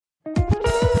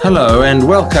Hello and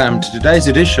welcome to today's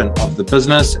edition of the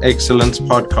Business Excellence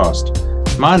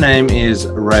Podcast. My name is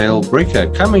Rael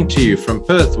Bricker, coming to you from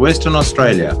Perth, Western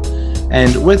Australia.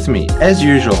 And with me, as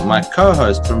usual, my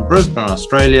co-host from Brisbane,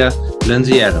 Australia,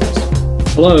 Lindsay Adams.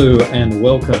 Hello and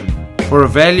welcome. For a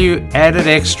value added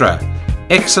extra,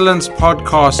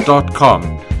 excellencepodcast.com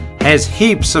has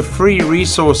heaps of free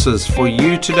resources for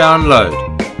you to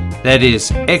download. That is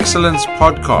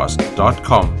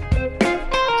excellencepodcast.com.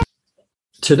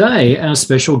 Today, our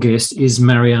special guest is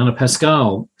Marianna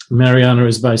Pascal. Marianna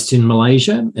is based in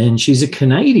Malaysia, and she's a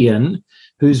Canadian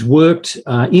who's worked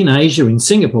in Asia, in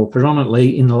Singapore,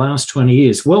 predominantly in the last 20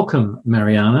 years. Welcome,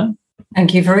 Marianna.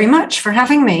 Thank you very much for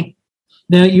having me.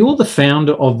 Now, you're the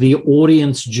founder of the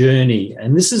Audience Journey,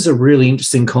 and this is a really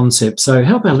interesting concept. So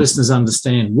help our listeners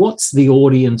understand, what's the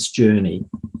audience journey?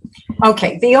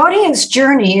 Okay, the audience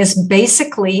journey is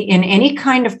basically in any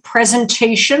kind of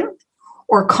presentation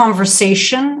or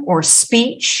conversation or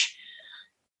speech.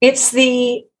 It's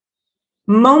the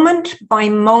moment by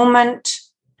moment,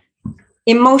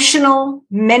 emotional,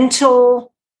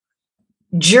 mental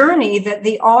journey that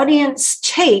the audience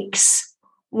takes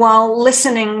while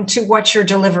listening to what you're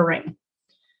delivering.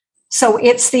 So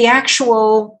it's the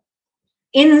actual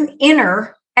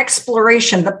inner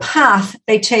exploration, the path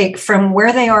they take from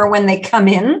where they are when they come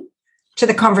in to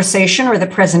the conversation or the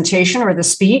presentation or the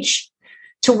speech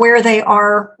to where they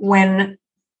are when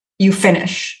you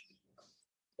finish.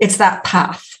 It's that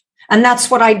path. And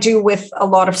that's what I do with a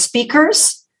lot of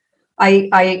speakers.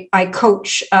 I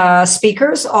coach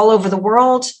speakers all over the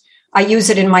world. I use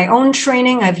it in my own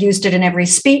training. I've used it in every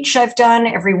speech I've done,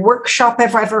 every workshop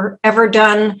I've ever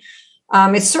done.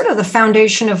 It's sort of the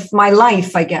foundation of my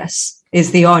life, I guess,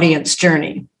 is the audience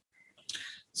journey.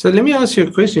 So let me ask you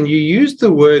a question. You used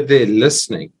the word there,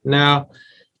 listening. Now,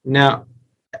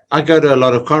 I go to a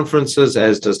lot of conferences,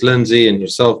 as does Lindsay and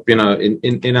yourself, in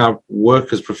our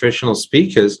work as professional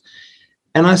speakers.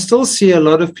 And I still see a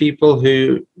lot of people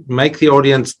who make the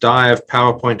audience die of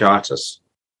PowerPoint artists.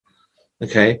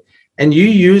 Okay. And you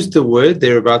used the word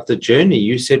there about the journey.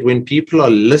 You said when people are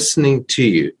listening to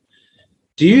you.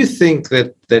 Do you think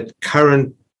that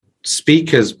current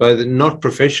speakers, both not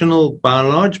professional by and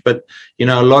large, but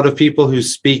a lot of people who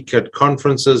speak at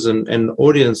conferences and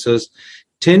audiences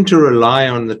tend to rely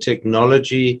on the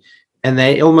technology, and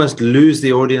they almost lose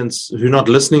the audience who are not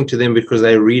listening to them because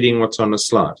they're reading what's on a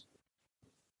slide?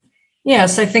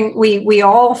 Yes, I think we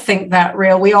all think that,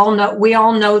 Rael. We all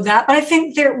know that, but I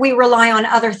think we rely on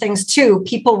other things too.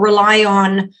 People rely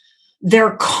on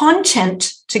their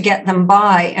content to get them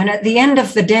by, and at the end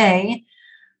of the day,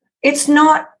 it's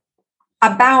not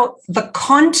about the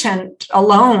content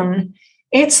alone.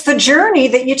 It's the journey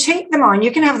that you take them on.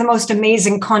 You can have the most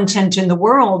amazing content in the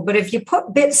world, but if you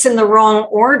put bits in the wrong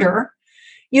order,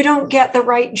 you don't get the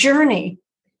right journey,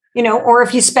 or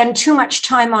if you spend too much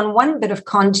time on one bit of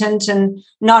content and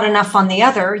not enough on the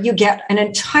other, you get an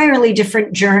entirely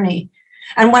different journey.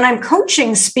 And when I'm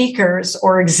coaching speakers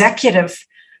or executive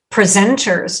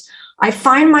presenters, I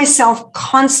find myself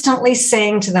constantly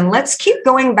saying to them, let's keep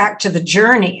going back to the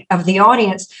journey of the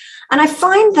audience. And I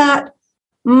find that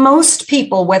most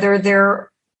people, whether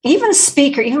they're even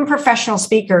professional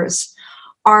speakers,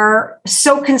 are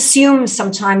so consumed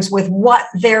sometimes with what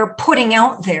they're putting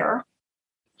out there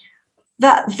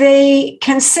that they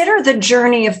consider the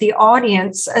journey of the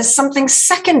audience as something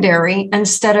secondary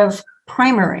instead of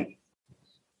primary.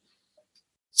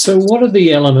 So what are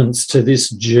the elements to this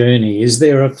journey? Is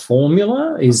there a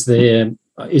formula? Is it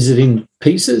in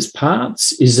pieces,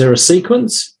 parts? Is there a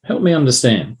sequence? Help me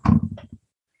understand.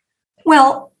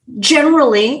 Well,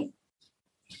 generally,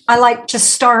 I like to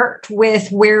start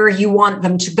with where you want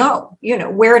them to go.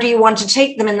 Where do you want to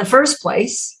take them in the first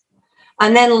place?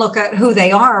 And then look at who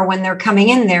they are when they're coming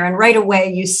in there. And right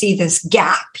away, you see this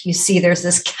gap. You see there's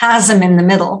this chasm in the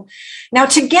middle. Now,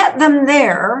 to get them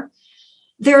there,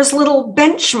 there's little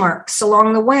benchmarks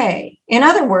along the way. In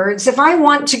other words, if I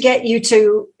want to get you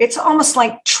to, it's almost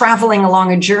like traveling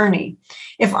along a journey.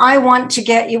 If I want to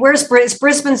get you,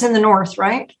 Brisbane's in the north,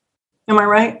 right? Am I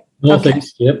right?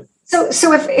 Northeast, okay. Yep.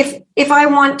 So if I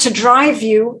want to drive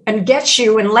you and get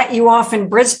you and let you off in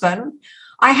Brisbane,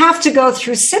 I have to go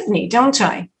through Sydney, don't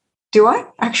I? Do I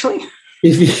actually?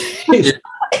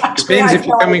 Depends if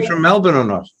you're coming from Melbourne or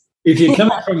not. If you're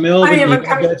coming from Melbourne, you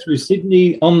can go through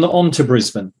Sydney on to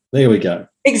Brisbane. There we go.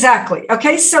 Exactly.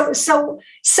 Okay.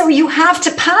 So you have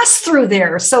to pass through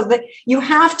there, so that you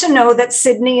have to know that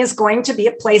Sydney is going to be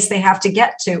a place they have to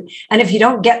get to. And if you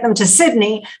don't get them to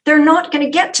Sydney, they're not going to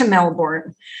get to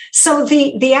Melbourne. So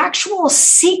the actual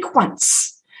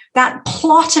sequence, that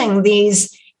plotting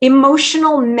these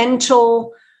emotional,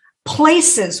 mental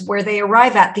places where they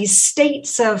arrive at, these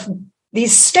states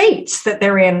that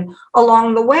they're in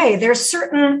along the way. There's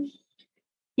certain,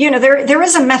 there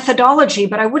is a methodology,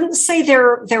 but I wouldn't say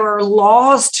there are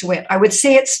laws to it. I would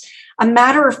say it's a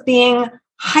matter of being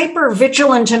hyper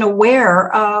vigilant and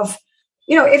aware of,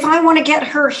 if I want to get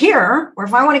her here, or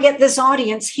if I want to get this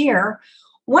audience here,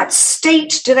 what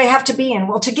state do they have to be in?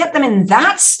 Well, to get them in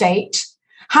that state,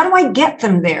 how do I get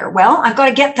them there? Well, I've got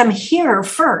to get them here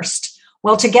first.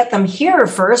 Well, to get them here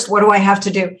first, what do I have to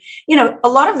do? A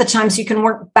lot of the times you can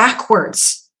work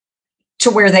backwards to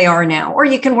where they are now, or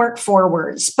you can work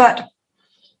forwards, but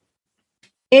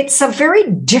it's a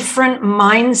very different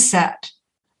mindset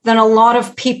than a lot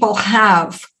of people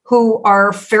have who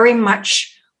are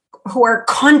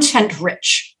content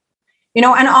rich, and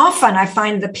often I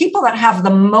find the people that have the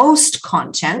most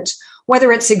content,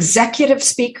 whether it's executive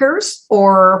speakers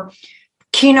or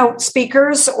keynote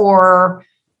speakers or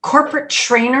corporate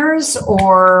trainers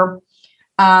or,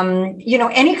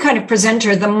 any kind of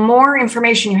presenter, the more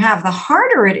information you have, the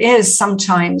harder it is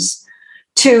sometimes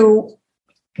to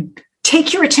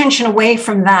take your attention away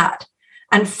from that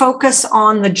and focus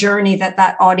on the journey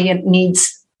that audience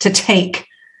needs to take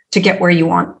to get where you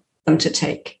want them to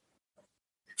take.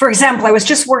 For example, I was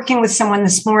just working with someone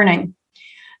this morning,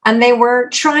 and they were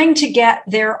trying to get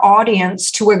their audience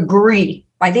to agree.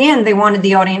 By the end, they wanted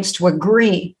the audience to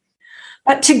agree.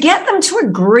 But to get them to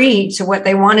agree to what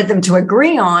they wanted them to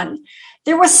agree on,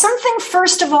 there was something,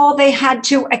 first of all, they had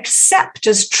to accept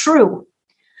as true.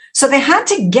 So they had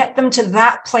to get them to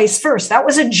that place first. That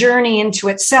was a journey into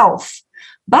itself.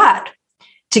 But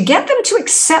to get them to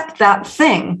accept that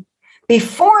thing,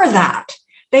 before that,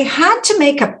 they had to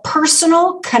make a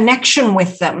personal connection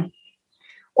with them,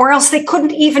 or else they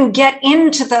couldn't even get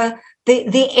into the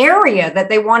area that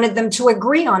they wanted them to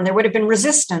agree on. There would have been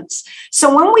resistance.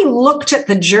 So when we looked at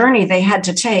the journey they had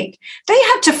to take, they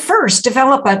had to first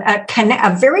develop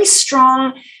a very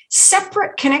strong,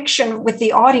 separate connection with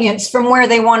the audience from where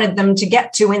they wanted them to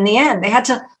get to in the end. They had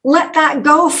to let that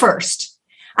go first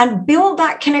and build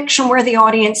that connection where the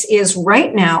audience is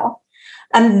right now.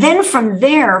 And then from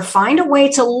there, find a way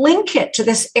to link it to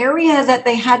this area that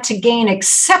they had to gain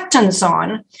acceptance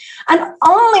on. And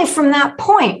only from that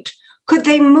point could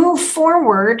they move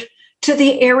forward to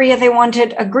the area they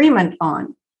wanted agreement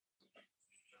on.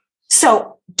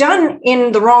 So done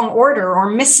in the wrong order or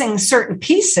missing certain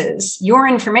pieces, your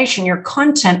information, your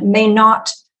content may not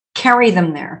carry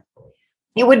them there.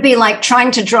 It would be like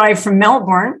trying to drive from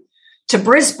Melbourne to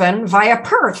Brisbane via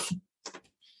Perth.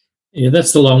 Yeah,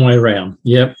 that's the long way around.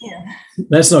 Yep. Yeah.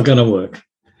 That's not going to work.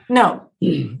 No.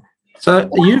 So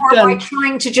by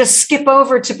trying to just skip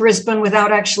over to Brisbane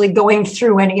without actually going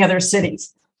through any other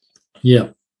cities.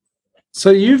 Yeah. So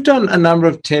you've done a number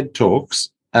of TED Talks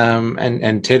and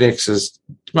TEDx's.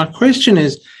 My question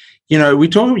is,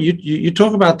 you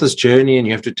talk about this journey and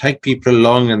you have to take people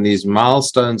along and these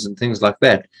milestones and things like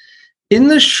that. In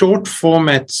the short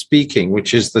format speaking,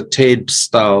 which is the TED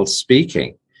style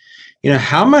speaking,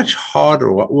 how much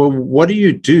harder, what do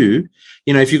you do?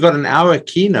 If you've got an hour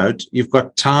keynote, you've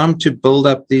got time to build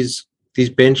up these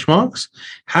benchmarks.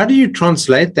 How do you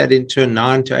translate that into a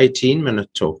 9 to 18 minute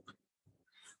talk?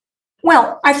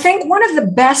 Well, I think one of the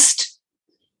best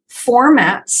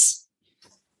formats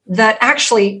that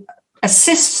actually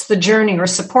assists the journey or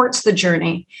supports the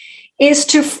journey is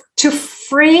to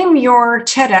frame your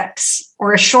TEDx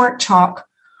or a short talk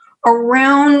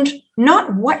around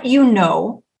not what you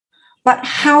know, but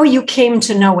how you came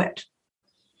to know it.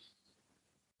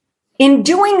 In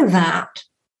doing that,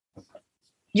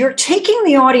 you're taking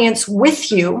the audience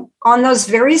with you on those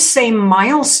very same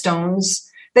milestones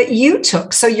that you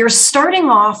took. So you're starting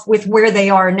off with where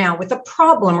they are now, with a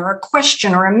problem or a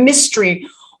question or a mystery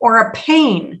or a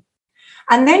pain.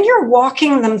 And then you're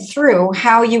walking them through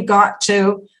how you got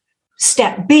to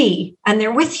step B, and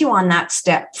they're with you on that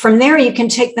step. From there, you can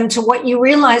take them to what you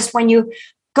realized when you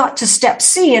got to step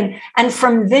C. And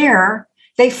from there,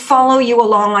 they follow you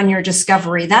along on your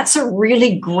discovery. That's a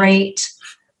really great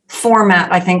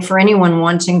format, I think, for anyone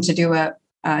wanting to do a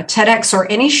TEDx or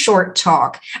any short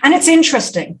talk. And it's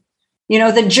interesting.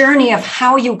 The journey of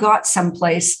how you got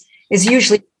someplace is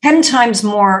usually 10 times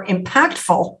more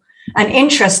impactful and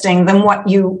interesting than what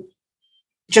you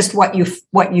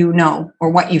know or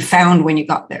what you found when you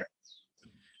got there.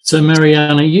 So,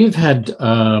 Marianna, you've had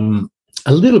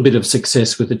a little bit of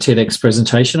success with the TEDx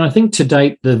presentation. I think to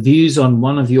date, the views on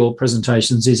one of your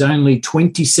presentations is only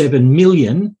 27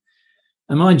 million.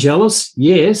 Am I jealous?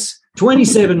 Yes.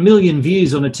 27 million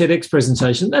views on a TEDx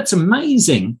presentation. That's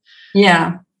amazing.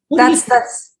 Yeah. That's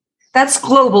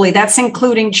globally. That's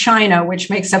including China, which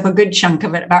makes up a good chunk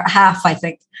of it, about half, I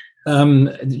think.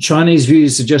 Chinese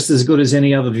views are just as good as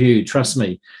any other view, trust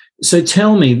me. So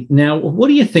tell me now, what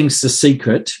do you think's the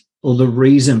secret or the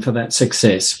reason for that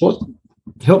success?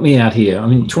 Help me out here. I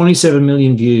mean, 27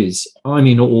 million views. I'm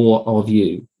in awe of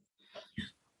you.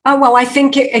 Well, I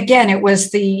think it was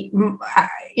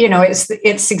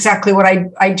it's exactly what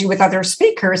I do with other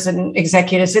speakers and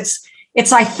executives.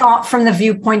 It's I thought from the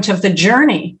viewpoint of the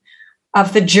journey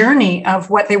of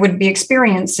what they would be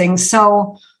experiencing.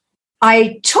 So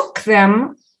I took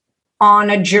them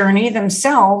on a journey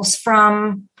themselves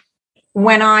from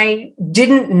when I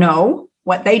didn't know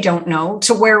what they don't know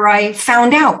to where I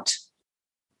found out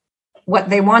what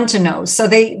they want to know. So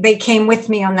they came with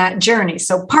me on that journey.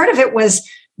 So part of it was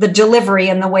the delivery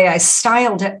and the way I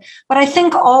styled it. But I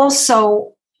think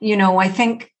also, I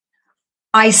think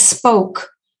I spoke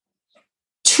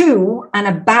to and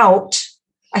about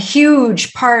a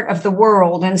huge part of the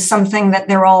world and something that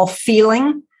they're all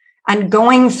feeling and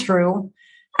going through.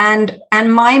 And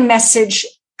my message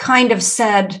kind of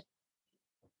said,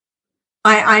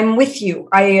 I'm with you.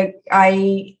 I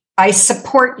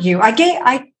support you.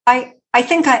 I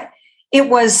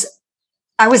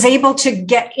was able to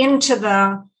get into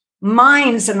the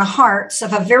minds and the hearts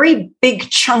of a very big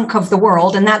chunk of the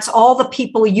world. And that's all the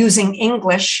people using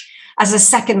English as a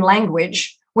second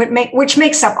language, which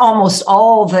makes up almost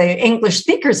all the English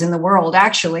speakers in the world,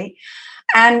 actually,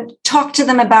 and talk to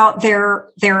them about their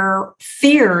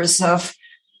fears of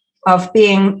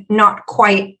being not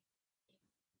quite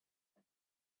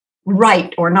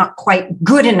right or not quite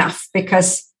good enough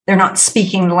because they're not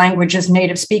speaking the language as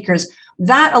native speakers.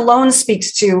 That alone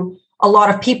speaks to a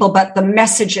lot of people, but the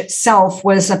message itself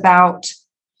was about,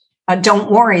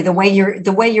 don't worry, the way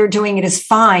you're doing it is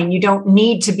fine. You don't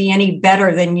need to be any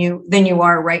better than you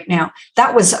are right now.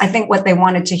 That was, I think, what they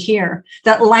wanted to hear.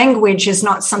 That language is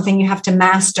not something you have to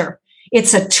master.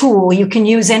 It's a tool you can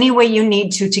use any way you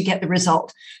need to get the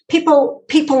result. People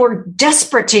were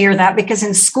desperate to hear that because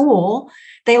in school,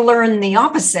 they learn the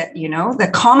opposite, the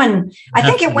common. I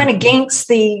think it went against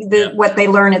the what they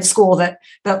learn at school, that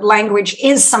language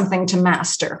is something to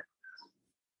master.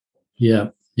 Yeah.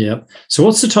 So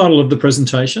what's the title of the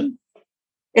presentation?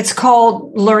 It's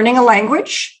called Learning a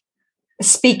Language.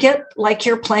 Speak it like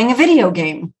you're playing a video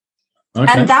game.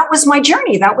 Okay. And that was my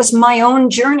journey. That was my own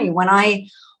journey when I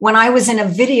was in a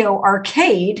video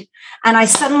arcade and I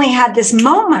suddenly had this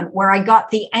moment where I got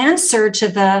the answer to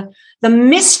the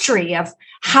mystery of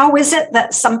how is it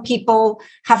that some people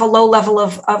have a low level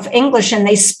of English and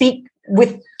they speak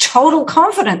with total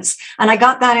confidence. And I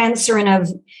got that answer in a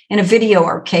video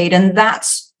arcade. And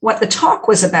that's what the talk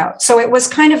was about. So it was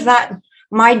kind of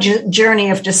my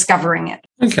journey of discovering it.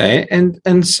 Okay.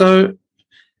 And so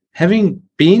having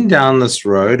been down this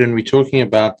road and we're talking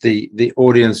about the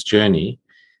audience journey,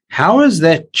 how has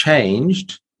that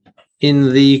changed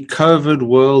in the COVID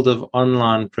world of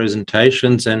online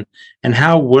presentations and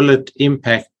how will it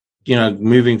impact,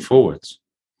 moving forwards?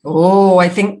 Oh, I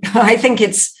think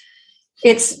it's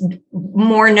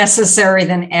more necessary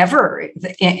than ever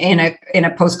in a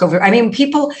post-COVID. I mean,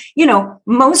 people,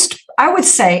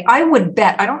 I would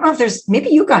bet, I don't know if there's, maybe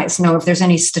you guys know if there's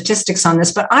any statistics on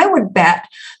this, but I would bet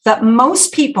that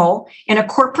most people in a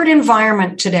corporate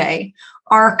environment today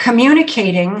are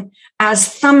communicating as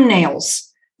thumbnails.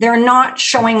 They're not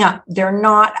showing up. They're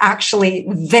not actually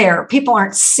there. People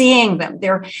aren't seeing them.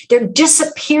 They're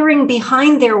disappearing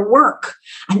behind their work.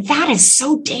 And that is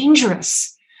so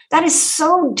dangerous. That is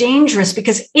so dangerous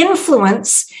because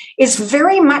influence is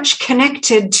very much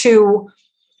connected to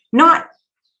not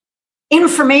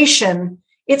information.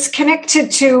 It's connected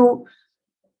to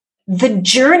the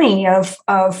journey of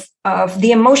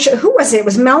the emotion. Who was it? It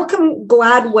was Malcolm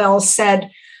Gladwell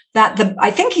said that I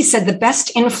think he said the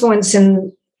best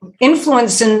influencers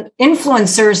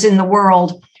in the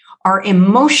world are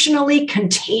emotionally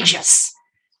contagious.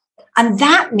 And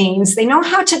that means they know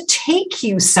how to take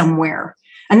you somewhere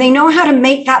and they know how to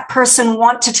make that person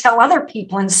want to tell other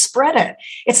people and spread it.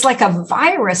 It's like a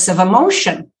virus of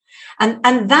emotion.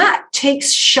 And that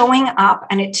takes showing up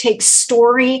and it takes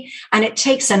story and it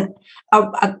takes when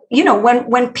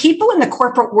people in the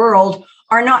corporate world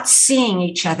are not seeing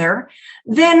each other,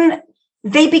 then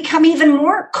they become even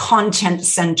more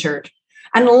content-centered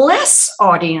and less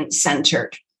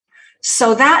audience-centered.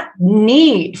 So that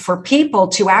need for people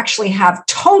to actually have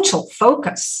total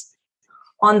focus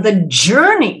on the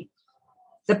journey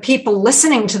the people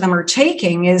listening to them are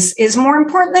taking is more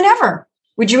important than ever.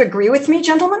 Would you agree with me,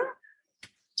 gentlemen?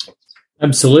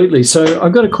 Absolutely. So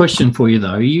I've got a question for you,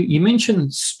 though. You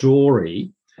mentioned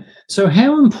story. So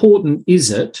how important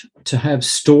is it to have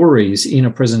stories in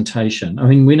a presentation? I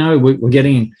mean, we know we're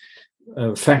getting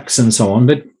facts and so on,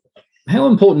 but how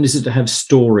important is it to have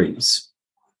stories?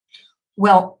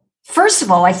 Well, first of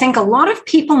all, I think a lot of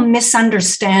people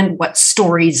misunderstand what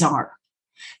stories are.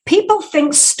 People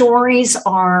think stories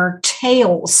are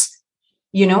tales,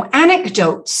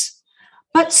 anecdotes,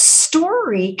 but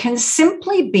story can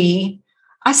simply be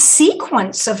a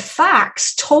sequence of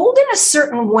facts told in a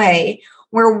certain way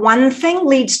where one thing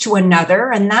leads to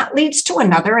another, and that leads to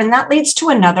another, and that leads to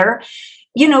another.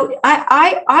 When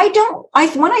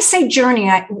I say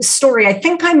story, I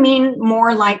think I mean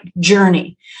more like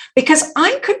journey, because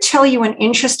I could tell you an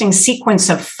interesting sequence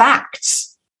of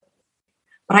facts,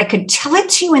 but I could tell it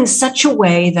to you in such a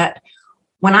way that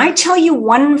when I tell you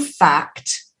one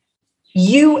fact,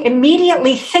 you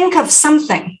immediately think of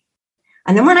something.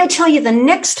 And then when I tell you the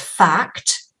next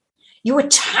fact, you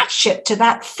attach it to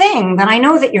that thing that I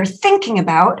know that you're thinking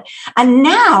about. And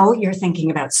now you're thinking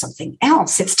about something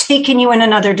else. It's taking you in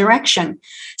another direction.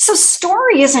 So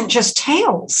story isn't just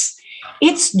tales.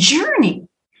 It's journey.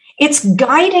 It's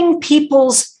guiding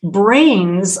people's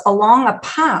brains along a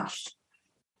path.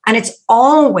 And it's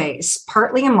always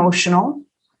partly emotional,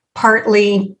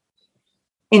 partly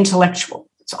intellectual.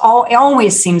 It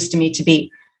always seems to me to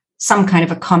be some kind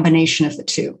of a combination of the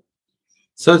two.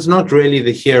 So it's not really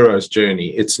the hero's journey.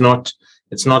 It's not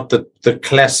the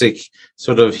classic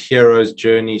sort of hero's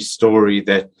journey story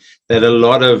that a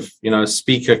lot of,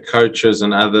 speaker coaches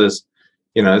and others,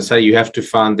 say you have to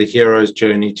find the hero's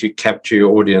journey to capture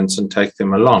your audience and take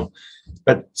them along.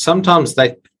 But sometimes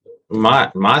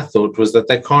my thought was that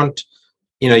they can't,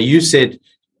 you said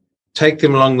take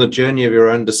them along the journey of your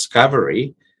own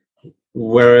discovery,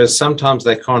 whereas sometimes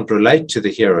they can't relate to the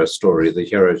hero story, the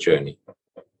hero journey.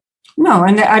 No,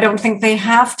 and I don't think they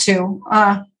have to.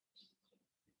 I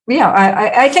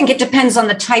think it depends on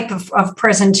the type of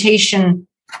presentation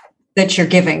that you're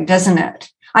giving, doesn't it?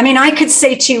 I mean, I could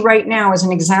say to you right now, as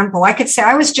an example, I could say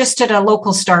I was just at a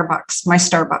local Starbucks, my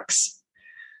Starbucks.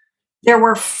 There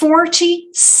were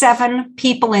 47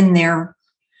 people in there.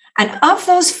 And of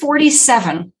those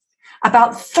 47,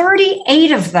 about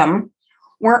 38 of them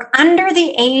were under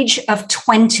the age of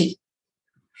 20.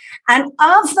 And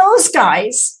of those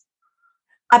guys,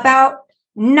 about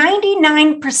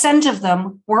 99% of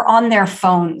them were on their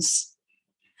phones.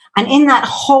 And in that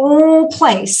whole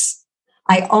place,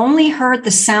 I only heard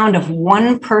the sound of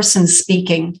one person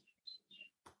speaking,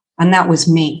 and that was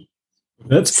me.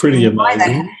 That's pretty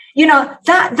amazing.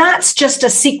 That's just a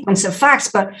sequence of facts,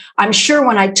 but I'm sure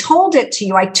when I told it to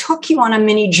you, I took you on a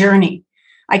mini journey.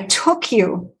 I took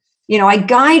you, I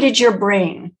guided your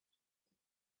brain.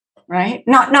 Right?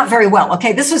 Not very well.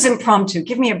 Okay, this was impromptu.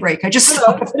 Give me a break. I just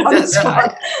thought of it on the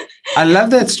spot. I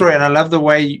love that story, and I love the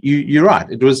way you're right.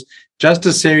 It was just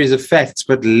a series of facts,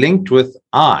 but linked with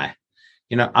I.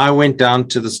 I went down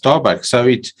to the Starbucks, so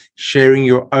it's sharing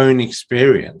your own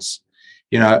experience.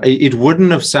 It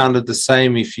wouldn't have sounded the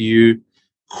same if you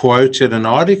quoted an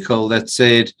article that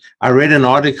said, I read an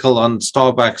article on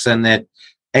Starbucks and that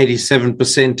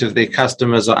 87% of their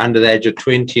customers are under the age of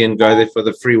 20 and go there for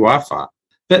the free Wi-Fi.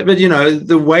 But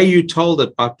the way you told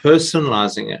it by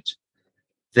personalizing it,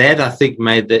 that I think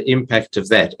made the impact of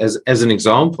that as an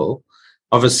example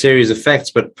of a series of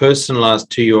facts, but personalized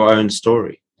to your own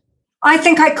story. I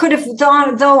think I could have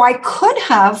done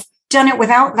it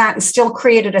without that and still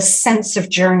created a sense of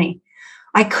journey.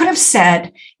 I could have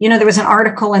said, there was an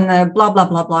article in the blah, blah,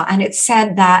 blah, blah, and it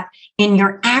said that in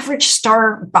your average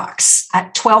Starbucks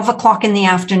at 12 o'clock in the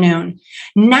afternoon,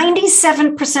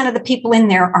 97% of the people in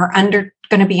there are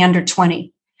going to be under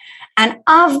 20. And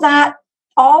of that,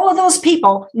 all of those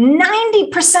people,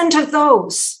 90% of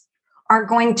those are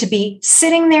going to be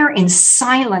sitting there in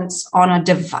silence on a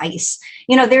device.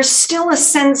 There's still a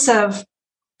sense of,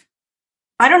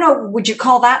 I don't know, would you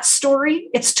call that story?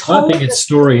 It's told. I think it's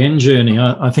story and journey.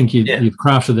 I think you've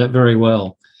crafted that very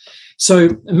well.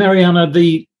 So, Marianna,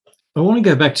 I want to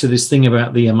go back to this thing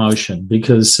about the emotion,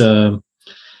 because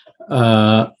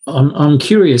I'm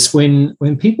curious,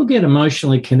 when people get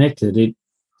emotionally connected,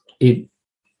 it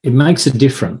makes a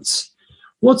difference.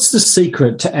 What's the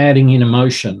secret to adding in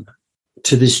emotion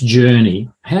to this journey?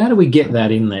 How do we get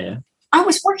that in there? I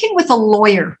was working with a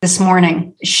lawyer this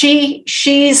morning.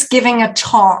 She's giving a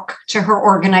talk to her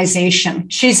organization.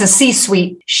 She's a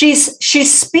C-suite. She's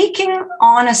speaking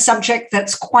on a subject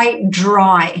that's quite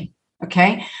dry.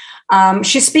 Okay.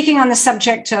 She's speaking on the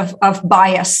subject of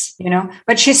bias,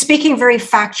 but she's speaking very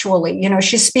factually.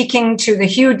 She's speaking to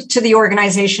the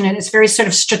organization, and it's very sort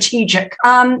of strategic.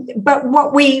 But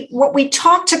what we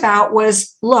talked about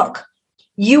was, look,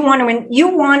 you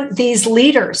want these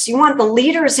leaders, you want the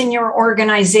leaders in your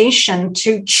organization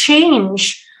to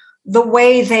change the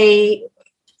way they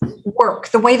work,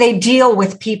 the way they deal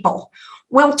with people.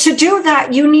 Well, to do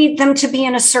that, you need them to be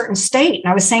in a certain state.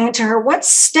 And I was saying to her, what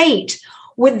state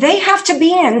would they have to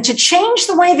be in to change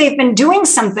the way they've been doing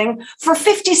something for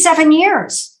 57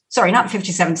 years? Sorry, not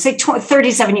 57, say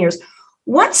 37 years.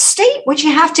 What state would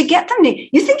you have to get them to?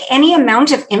 You think any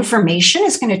amount of information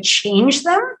is going to change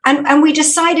them? And we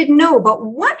decided no, but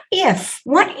what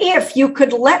if you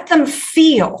could let them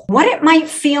feel what it might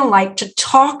feel like to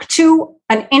talk to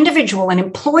an individual, an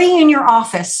employee in your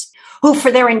office who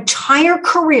for their entire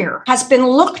career has been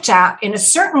looked at in a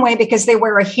certain way because they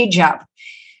wear a hijab.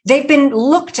 They've been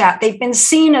looked at, they've been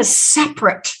seen as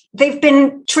separate. They've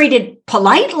been treated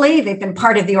politely, they've been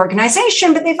part of the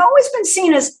organization, but they've always been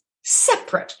seen as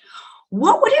separate.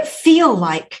 What would it feel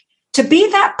like to be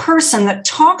that person that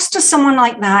talks to someone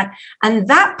like that, and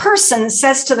that person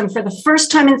says to them for the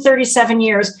first time in 37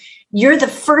 years, you're the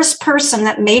first person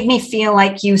that made me feel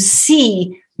like you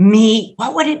see me.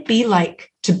 What would it be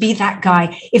like to be that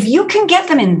guy? If you can get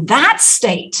them in that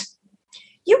state,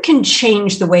 you can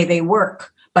change the way they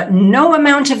work, but no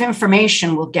amount of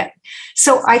information will get.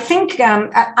 So I think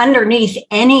underneath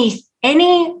any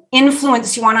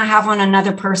influence you want to have on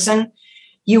another person,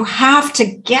 you have to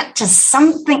get to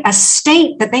something, a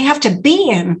state that they have to be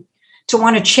in to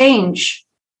want to change.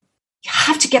 You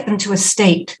have to get them to a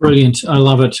state. Brilliant. I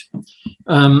love it.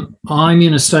 I'm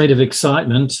in a state of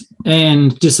excitement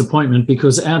and disappointment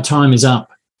because our time is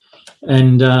up.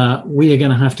 And we are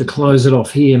going to have to close it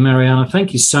off here. Marianna,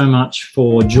 thank you so much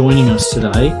for joining us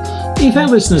today. If our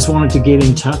listeners wanted to get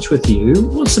in touch with you,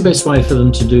 what's the best way for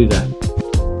them to do that?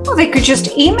 Well, they could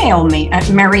just email me at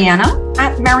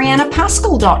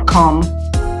marianna@mariannapascal.com.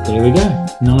 There we go.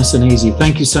 Nice and easy.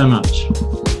 Thank you so much.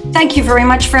 Thank you very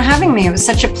much for having me. It was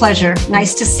such a pleasure.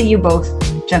 Nice to see you both,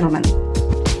 gentlemen.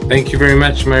 Thank you very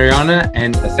much, Marianna,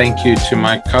 and thank you to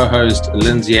my co-host,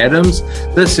 Lindsay Adams.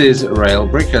 This is Rail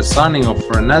Bricker signing off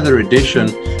for another edition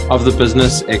of the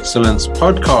Business Excellence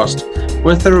Podcast,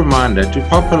 with a reminder to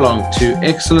pop along to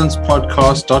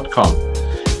excellencepodcast.com,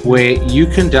 where you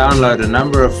can download a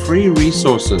number of free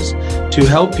resources to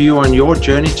help you on your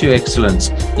journey to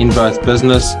excellence in both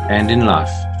business and in life.